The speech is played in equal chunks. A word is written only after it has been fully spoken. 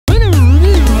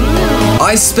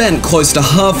I spent close to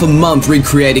half a month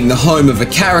recreating the home of a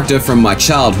character from my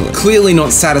childhood. Clearly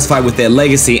not satisfied with their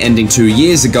legacy ending 2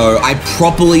 years ago, I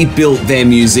properly built their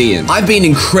museum. I've been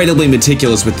incredibly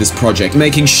meticulous with this project,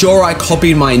 making sure I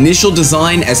copied my initial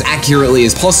design as accurately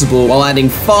as possible while adding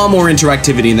far more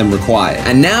interactivity than required.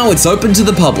 And now it's open to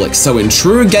the public, so in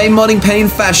true game modding pain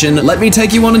fashion, let me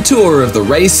take you on a tour of the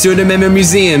Rei Sudamema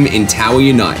Museum in Tower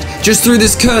Unite. Just through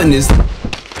this curtain is...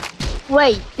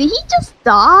 Wait, did he just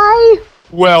die?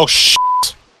 Well, shit.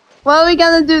 What are we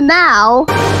gonna do now?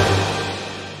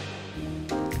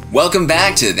 Welcome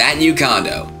back to That New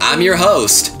Condo. I'm your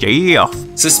host. Yeah.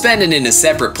 Suspended in a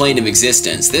separate plane of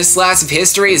existence, this slice of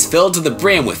history is filled to the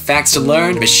brim with facts to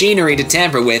learn, machinery to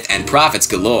tamper with, and profits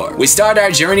galore. We start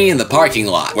our journey in the parking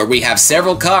lot, where we have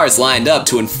several cars lined up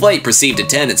to inflate perceived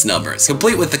attendance numbers,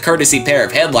 complete with the courtesy pair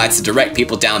of headlights to direct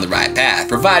people down the right path,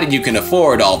 provided you can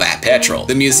afford all that petrol.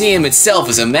 The museum itself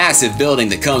is a massive building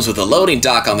that comes with a loading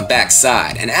dock on the back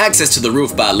side, and access to the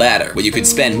roof by ladder, where you can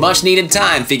spend much needed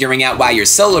time figuring out why your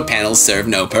solar panels serve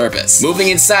no purpose. Moving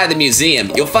inside the museum,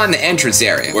 you'll find the entrance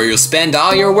area, where you'll spend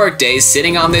all your work days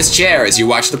sitting on this chair as you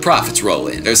watch the profits roll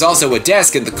in. There's also a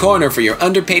desk in the corner for your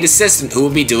underpaid assistant who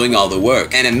will be doing all the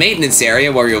work, and a maintenance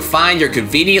area where you'll find your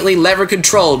conveniently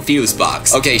lever-controlled fuse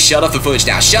box. Okay, shut off the footage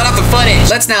now, shut off the footage!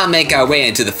 Let's now make our way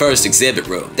into the first exhibit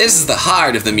room. This is the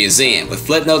heart of the museum, with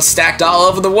flip notes stacked all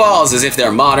over the walls as if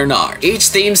they're modern art. Each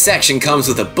theme section comes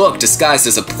with a book disguised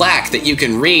as a plaque that you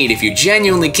can read if you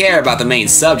genuinely care about the main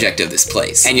subject of this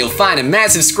place. And you'll find a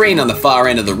massive screen on the far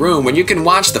end of the room where you can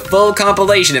watch the full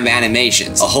compilation of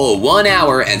animations, a whole 1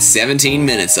 hour and 17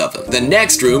 minutes of them. The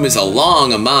next room is a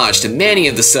long homage to many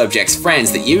of the subject's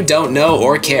friends that you don't know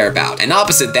or care about, and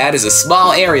opposite that is a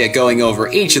small area going over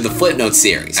each of the Flipnote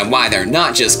series, and why they're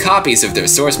not just copies of their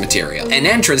source material. An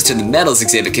entrance to the medals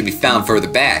exhibit can be found further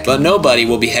back, but nobody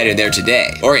will be headed there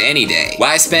today, or any day.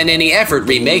 Why spend any effort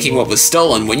remaking what was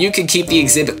stolen when you can keep the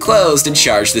exhibit closed and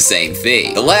charge the same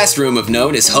fee? The last room of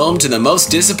note is home to the most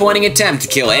disappointing attempt to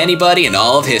kill anybody in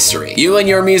all of history. You and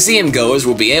your museum goers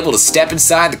will be able to step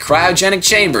inside the cryogenic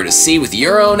chamber to see with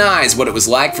your own eyes what it was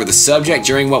like for the subject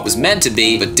during what was meant to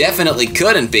be, but definitely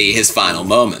couldn't be, his final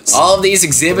moments. All of these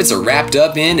exhibits are wrapped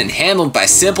up in and handled by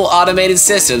simple automated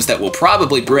systems that will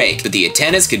probably break, but the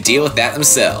attendants could deal with that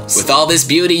themselves. With all this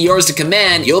beauty yours to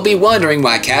command, you'll be wondering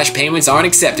why cash payments aren't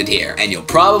accepted here, and you'll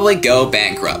probably go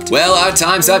bankrupt. Well, our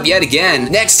time's up yet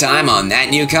again. Next time on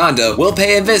That New Condo, we'll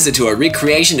pay a visit to a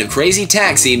recreation of Crazy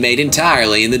Taxi made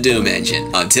entirely in the Doom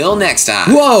engine. Until next time.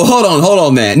 Whoa, hold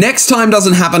on there. Next time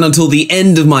doesn't happen until the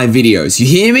end of my videos, you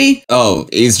hear me? Oh,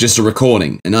 it's just a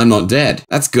recording, and I'm not dead.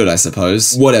 That's good, I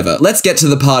suppose. Whatever, let's get to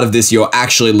the part of this you're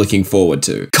actually looking forward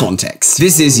to. Context.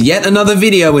 This is yet another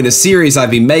video in a series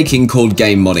I've been making called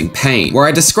Game Modding Pain, where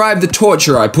I describe the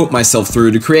torture I put myself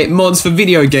through to create mods for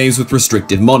video games with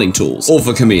restrictive modding tools, or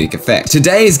for comedic effect.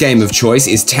 Today's game of choice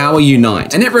is Tower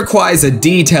Unite, and it requires a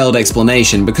detailed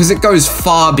explanation because it goes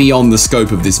far beyond the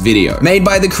scope of this video. Made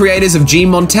by the creators of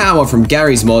Gmod Tower from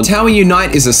Garry's Mod, Tower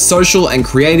Unite is a social and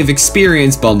creative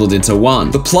experience bundled into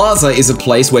one. The Plaza is a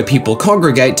place where people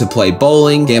congregate to play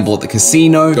bowling, gamble at the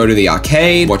casino, go to the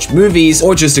arcade, watch movies,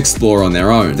 or just explore on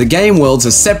their own. The game worlds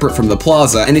are separate from the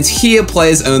Plaza, and it's here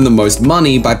players earn the most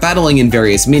money by battling in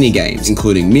various mini-games,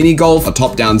 including mini-golf, a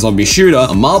top-down zombie shooter,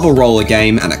 a marble roller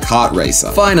game, and a kart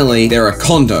racer. Finally, there are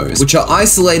condos, which are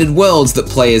isolated worlds that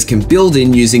players can build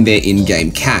in using their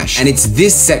in-game cash. And it's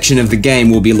this section of the game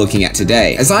we'll be looking at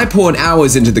today, as I poured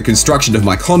hours into the construction of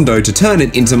my condo to turn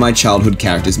it into my childhood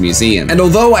character's museum. And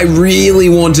although I really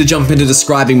want to jump into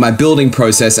describing my building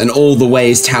process and all the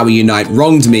ways Tower Unite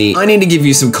wronged me, I need to give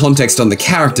you some context on the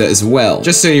character as well,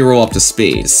 just so you're all up to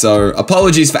speed. So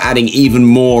apologies for adding even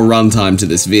more runtime to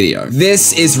this video.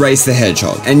 This is Race the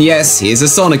Hedgehog, and yes, he is a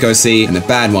Sonic OC, and a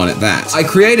bad one at that. I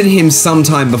created him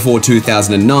sometime before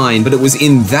 2009, but it was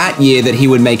in that year that he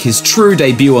would make his true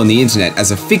debut on the internet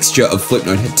as a fixture of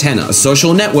Flipnote Hatena, a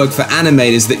social network for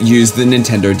animators that used the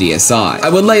Nintendo DSi. I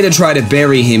would later try to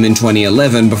bury him in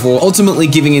 2011 before ultimately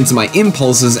giving in to my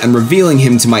impulses and revealing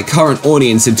him to my current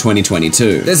audience in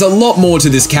 2022. There's a lot more to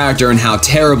this character and how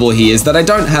terrible he is that I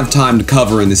don't have time to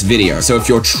cover in this video, so if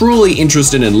you're truly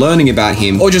interested in learning about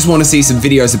him, or just want to see some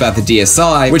videos about the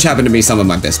DSi, which happen to be some of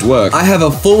my best work, I have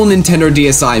a full Nintendo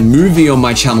DSi movie on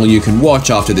my channel you you can watch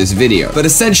after this video. But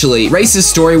essentially, Race's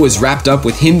story was wrapped up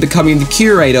with him becoming the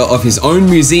curator of his own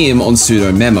museum on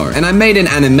Pseudo-Memo, and I made an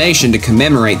animation to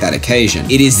commemorate that occasion.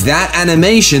 It is that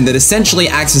animation that essentially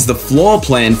acts as the floor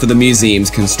plan for the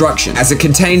museum's construction, as it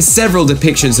contains several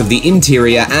depictions of the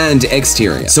interior and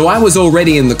exterior. So I was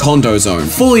already in the condo zone,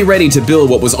 fully ready to build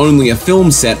what was only a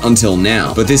film set until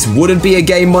now. But this wouldn't be a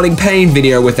game modding pain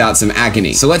video without some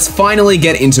agony. So let's finally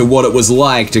get into what it was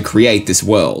like to create this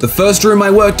world. The first room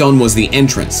I worked on was the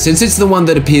entrance, since it's the one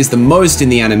that appears the most in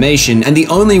the animation and the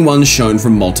only one shown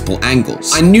from multiple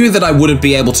angles. I knew that I wouldn't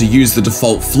be able to use the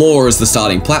default floor as the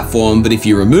starting platform, but if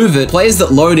you remove it, players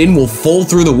that load in will fall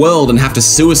through the world and have to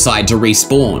suicide to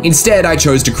respawn. Instead, I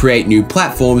chose to create new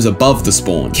platforms above the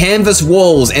spawn. Canvas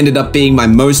walls ended up being my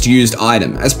most used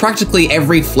item, as practically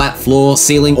every flat floor,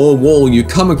 ceiling, or wall you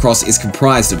come across is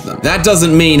comprised of them. That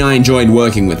doesn't mean I enjoyed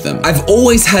working with them. I've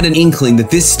always had an inkling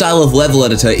that this style of level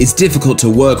editor is difficult to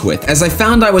work with, as I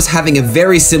found I was having a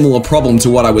very similar problem to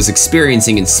what I was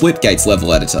experiencing in Splitgate's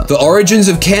level editor. The origins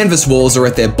of canvas walls are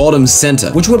at their bottom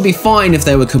center, which would be fine if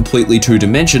they were completely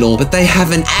two-dimensional, but they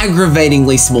have an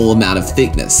aggravatingly small amount of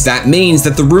thickness. That means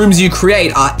that the rooms you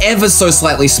create are ever so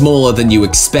slightly smaller than you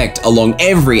expect along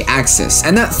every axis,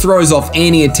 and that throws off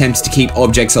any attempts to keep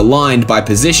objects aligned by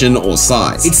position or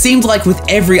size. It seemed like with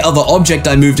every other object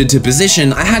I moved into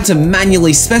position, I had to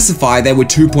manually specify they were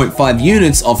 2.5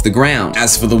 units off the ground.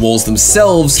 As for the walls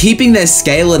themselves, keeping their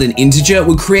scale at an integer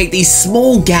would create these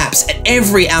small gaps at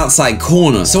every outside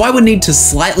corner, so I would need to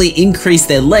slightly increase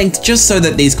their length just so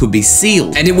that these could be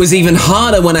sealed. And it was even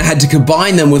harder when I had to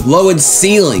combine them with lowered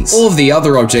ceilings. All of the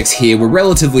other objects here were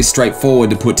relatively straightforward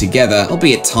to put together,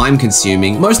 albeit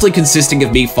time-consuming, mostly consisting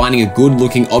of me finding a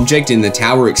good-looking object in the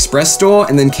Tower Express store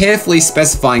and then carefully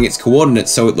specifying its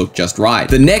coordinates so it looked just right.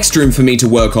 The next room for me to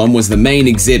work on was the main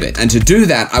exhibit, and to do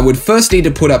that, I would first need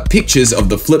to put up pictures of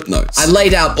the flip notes. I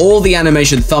laid out all the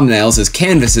animation thumbnails as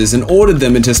canvases and ordered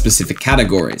them into specific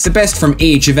categories, the best from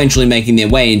each eventually making their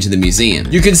way into the museum.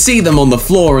 You can see them on the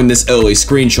floor in this early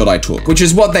screenshot I took, which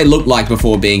is what they looked like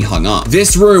before being hung up.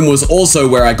 This room was also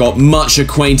where I got much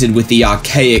acquainted with the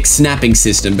archaic snapping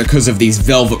system because of these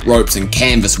velvet ropes and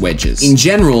canvas wedges. In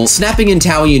general, snapping in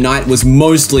Tower Unite was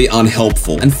mostly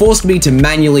unhelpful and forced me to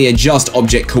manually adjust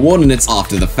object coordinates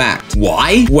after the fact.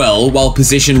 Why? Well, while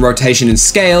position, rotation, and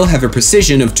scale have a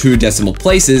precision of 2 decimal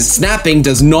places, snapping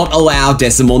does not allow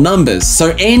decimal numbers,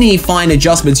 so any fine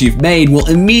adjustments you've made will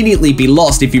immediately be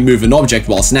lost if you move an object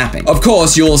while snapping. Of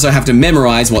course, you also have to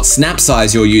memorize what snap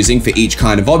size you're using for each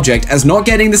kind of object, as not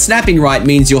getting the snapping right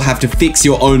means you'll have to fix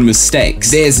your own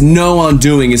mistakes. There's no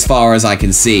undoing as far as I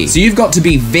can see, so you've got to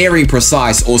be very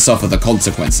precise or suffer the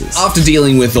consequences. After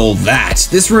dealing with all that,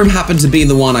 this room happened to be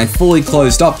the one I fully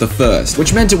closed up the first,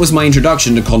 which meant it was my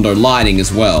introduction to condo lighting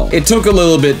as well. It took a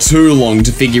little bit too long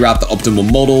to figure out the optimal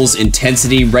models,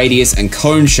 intensity, radius, and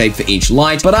cone shape for each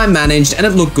light, but I managed and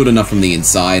it looked good enough from the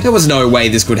inside. There was no way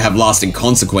this could have lasting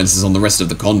consequences on the rest of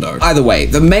the condo. Either way,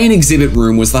 the main exhibit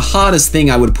room was the hardest thing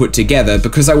I would put together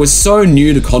because I was so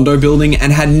new to condo building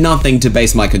and had nothing to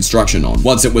base my construction on.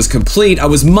 Once it was complete, I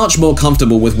was much more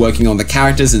comfortable with working on the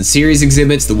characters and series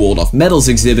exhibits, the walled off metals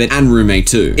exhibit, and room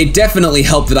A2. It definitely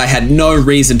helped that I had no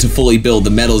reason to fully build the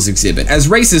metals exhibit, as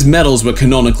Race's metals were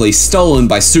canonically stolen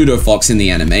by Pseudofox in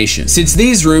the animation. Since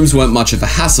these rooms weren't much of a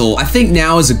hassle, I think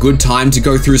now is a good time to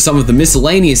go through some of the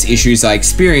miscellaneous issues I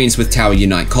experienced with Tower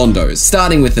Unite condos,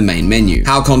 starting with the main menu.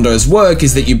 How condos work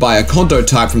is that you buy a condo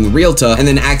type from the realtor and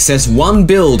then access one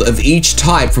build of each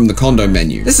type from the condo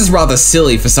menu. This is rather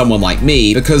silly for someone like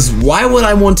me, because why would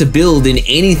I want to build in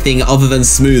anything other than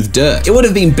smooth dirt? It would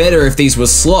have been better if these were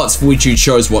slots for which you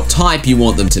chose what type you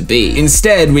want them to be.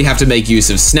 Instead, we have to make use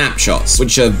of snapshots,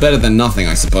 which are better than nothing,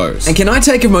 I suppose. And can I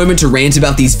take a moment to rant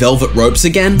about these velvet ropes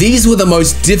again? These were the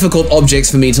most difficult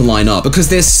objects for me to line up because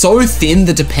they're so thin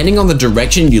that depending on the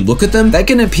direction you look at them, they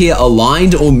can appear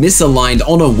aligned or misaligned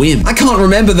on a whim. I can't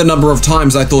remember the number of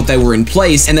times I thought they were in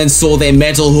place and then saw their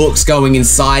metal hooks going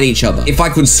inside each other. If I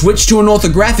could switch to an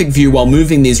orthographic view while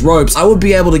moving these ropes, I would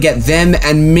be able to get them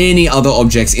and many other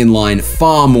objects in line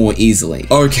far more easily.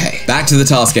 Okay, back to the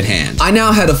task at hand. I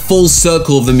now had a full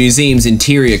circle of the museum's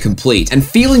interior complete, and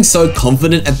feeling so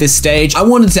confident at this stage, I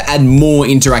wanted to add more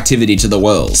interactivity to the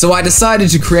world. So I decided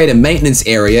to create a maintenance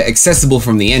area accessible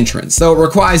from the entrance, though it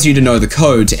requires you to know the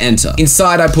code to enter.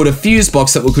 Inside, I put a fuse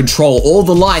box that will control all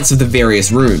the lights of the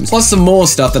various rooms, plus some more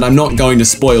stuff that I'm not going to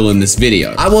spoil in this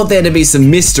video. I want there to be some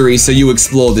mystery so you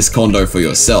explore this condo for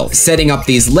yourself. Setting up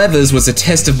these levers was a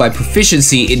test of my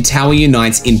proficiency in Tower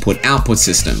Unite's input-output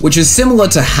system, which is similar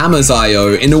to Hammer's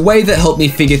I/O in a way that helped me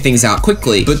figure things out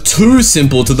quickly, but too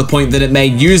simple to the point that it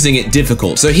made using it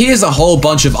difficult. So here's a whole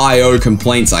bunch of IO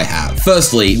complaints I have.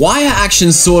 Firstly, why are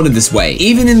actions sorted this way,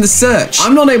 even in the search?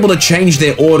 I'm not able to change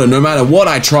their order no matter what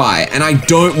I try, and I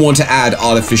don't want to add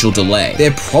artificial delay.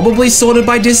 They're probably sorted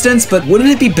by distance, but wouldn't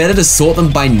it be better to sort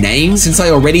them by name since I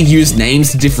already used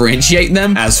names to differentiate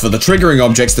them? As for the triggering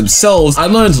objects themselves, I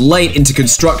learned late into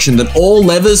construction that all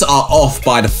levers are off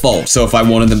by default, so if I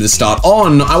wanted them to start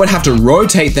on, I would have to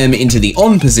rotate them into the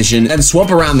on position and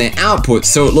swap around their outputs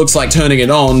so it looks like turning it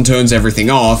on turns everything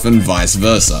off and vice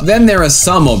versa. Then there are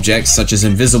some objects, such as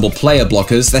invisible player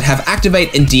blockers, that have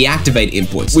activate and deactivate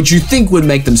inputs, which you think would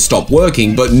make them stop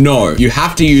working, but no, you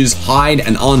have to use hide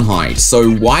and unhide, so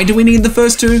why do we need the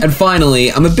first two? And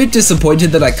finally, I'm a bit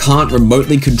disappointed that I can't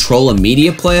remotely control a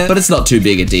media player, but it's not too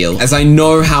big a deal, as I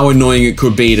know how annoying it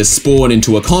could be to spawn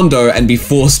into a condo and be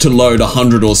forced to load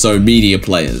 100 or so media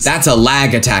players. That's a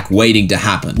lag attack waiting to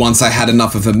happen. Once I had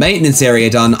enough of a maintenance area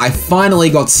done, I finally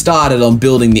got started on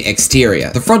building the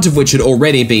exterior, the front of which had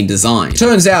already been designed.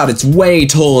 Turns out it's way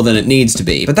taller than it needs to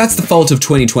be, but that's the fault of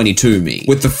 2022 me.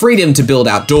 With the freedom to build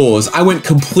outdoors, I went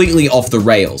completely off the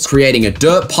rails, creating a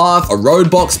dirt path, a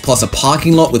roadbox, plus a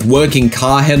parking lot with working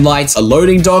car headlights, a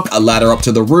loading dock, a ladder up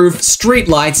to the roof, street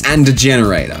lights, and a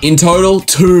generator. In total,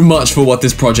 too much for what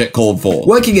this project called for.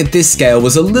 Working at this scale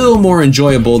was a little more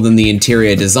enjoyable than the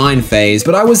interior design phase,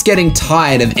 but I was getting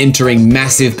tired of entering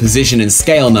massive position and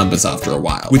scale numbers after a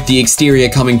while. With the exterior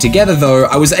coming together though,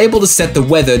 I was able to set the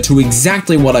weather to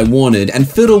exactly what I wanted and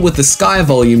fiddle with the sky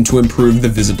volume to improve the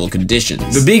visible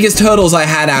conditions. The biggest hurdles I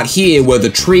had out here were the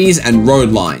trees and road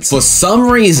lines. For some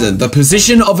reason, the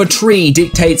position of a tree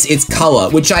dictates its color,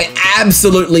 which I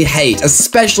absolutely hate,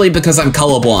 especially because I'm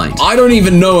colorblind. I don't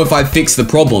even know if I fixed the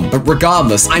problem, but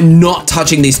regardless, I'm not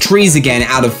touching these trees again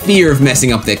out of fear of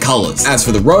messing up their colors. As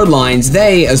for the road lines,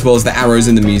 they, as well as the arrows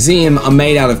in the museum, are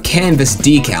made out of canvas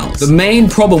decals. The main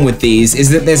problem with these is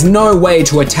that there's no way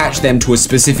to attach them to a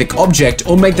specific object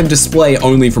or make them display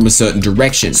only from a certain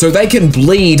direction, so they can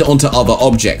bleed onto other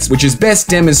objects, which is best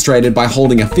demonstrated by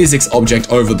holding a physics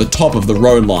object over the top of the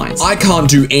road lines. I can't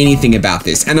do anything about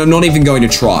this, and I'm not even going to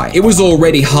try. It was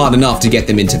already hard enough to get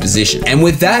them into position. And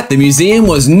with that, the museum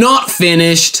was not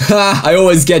finished. Ha, I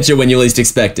always get you when you least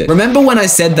expect it. Remember when I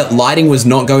said that lighting was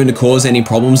not going to cause any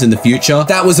problems in the future?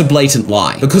 That was a blatant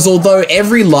lie, because although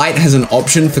every light has an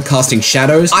option for casting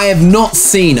shadows, I have not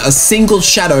seen a single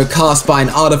shadow cast by an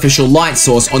artificial light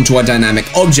source onto a dynamic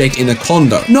object in a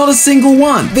condo. Not a single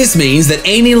one. This means that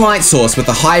any light source with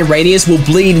a high radius will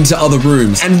bleed into other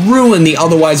rooms and ruin the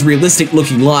otherwise realistic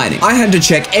looking lighting. I had to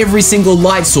check every single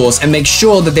light source and make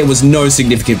sure that there was no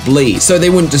significant bleed, so they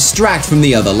wouldn't distract from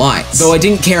the other lights. Though I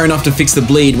didn't care enough to fix the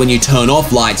bleed when you turn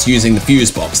off lights using the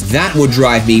fuse box. That would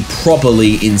drive me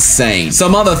properly insane.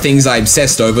 Some other things I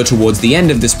obsessed over towards the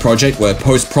end of this project were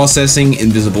post-processing,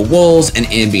 invisible walls, and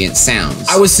ambient sounds.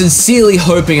 I was sincerely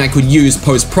hoping I could use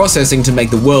post-processing to make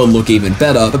the world look even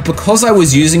better, but because I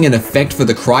was using an effect for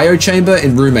the cryo chamber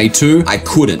in room A2, I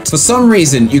couldn't. For some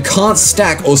reason, you can't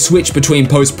stack or switch between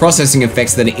post-processing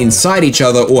effects that are inside each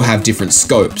other or have different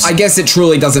scopes. I guess it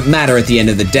truly doesn't matter at the end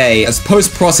of the day, as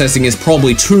post-processing is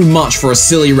probably too much for a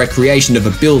silly recreation of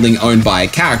a building owned by a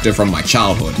character from my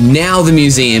childhood. Now the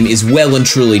museum is well and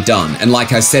truly done, and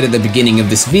like I said at the beginning of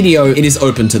this video, it is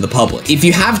open to the public. If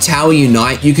you have Tower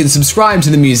Unite, you can subscribe to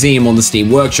the museum on the Steam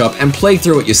Workshop and play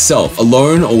through it yourself,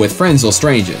 alone or with friends or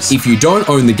strangers. If you don't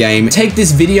own the game, take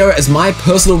this video as my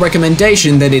personal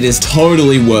recommendation that it is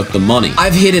totally worth the money.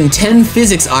 I've hidden 10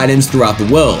 physics items throughout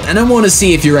the world, and I want to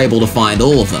see if you're able to find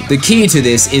all of them. The key to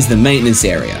this is the maintenance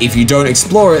area. If you don't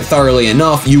explore it thoroughly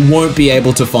enough, you won't be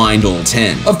able to find all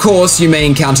 10. Of course, you may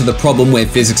encounter the problem where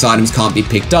physics items can't be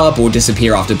picked up or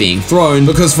disappear after being thrown,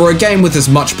 because for a game with as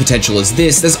much potential as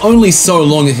this, there's only so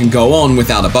long it can go on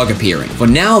without a bug appearing. For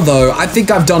now though, I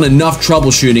think I've done enough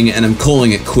troubleshooting and I'm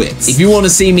calling it quits. If you want to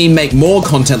see me make more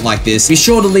content like this, be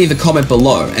sure to leave a comment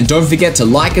below, and don't forget to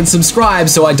like and subscribe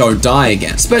so I don't die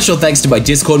again. Special thanks to my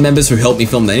Discord members who helped me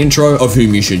film that intro, of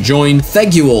whom you should join.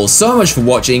 Thank you all so much for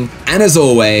watching, and as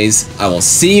always, I will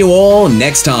see you all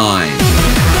next time.